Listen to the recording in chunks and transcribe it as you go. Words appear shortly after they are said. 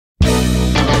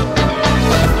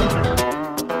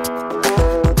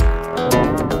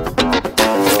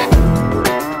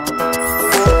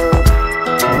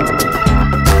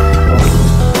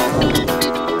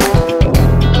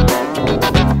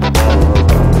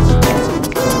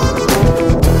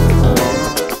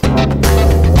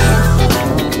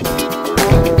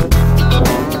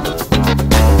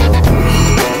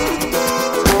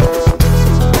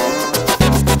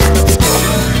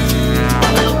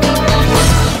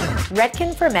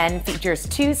Redken for Men features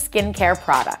two skincare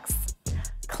products,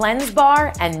 Cleanse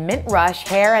Bar and Mint Rush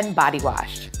Hair and Body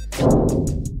Wash.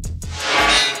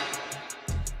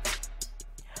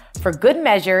 For good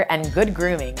measure and good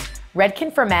grooming,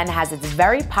 Redken for Men has its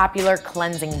very popular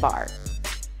cleansing bar.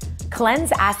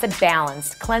 Cleanse Acid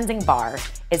Balanced Cleansing Bar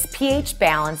is pH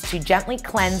balanced to gently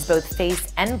cleanse both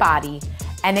face and body,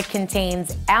 and it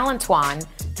contains allantoin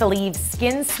to leave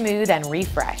skin smooth and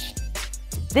refreshed.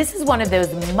 This is one of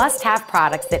those must-have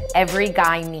products that every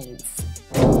guy needs.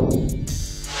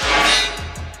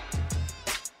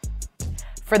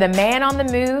 For the man on the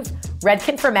move,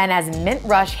 Redken for Men has Mint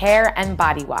Rush Hair and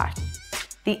Body Wash.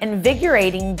 The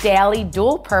invigorating daily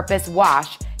dual-purpose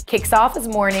wash kicks off his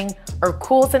morning or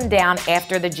cools him down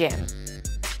after the gym.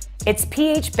 Its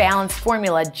pH-balanced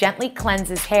formula gently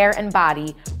cleanses hair and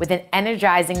body with an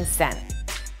energizing scent.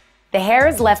 The hair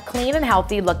is left clean and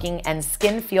healthy looking, and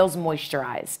skin feels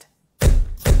moisturized.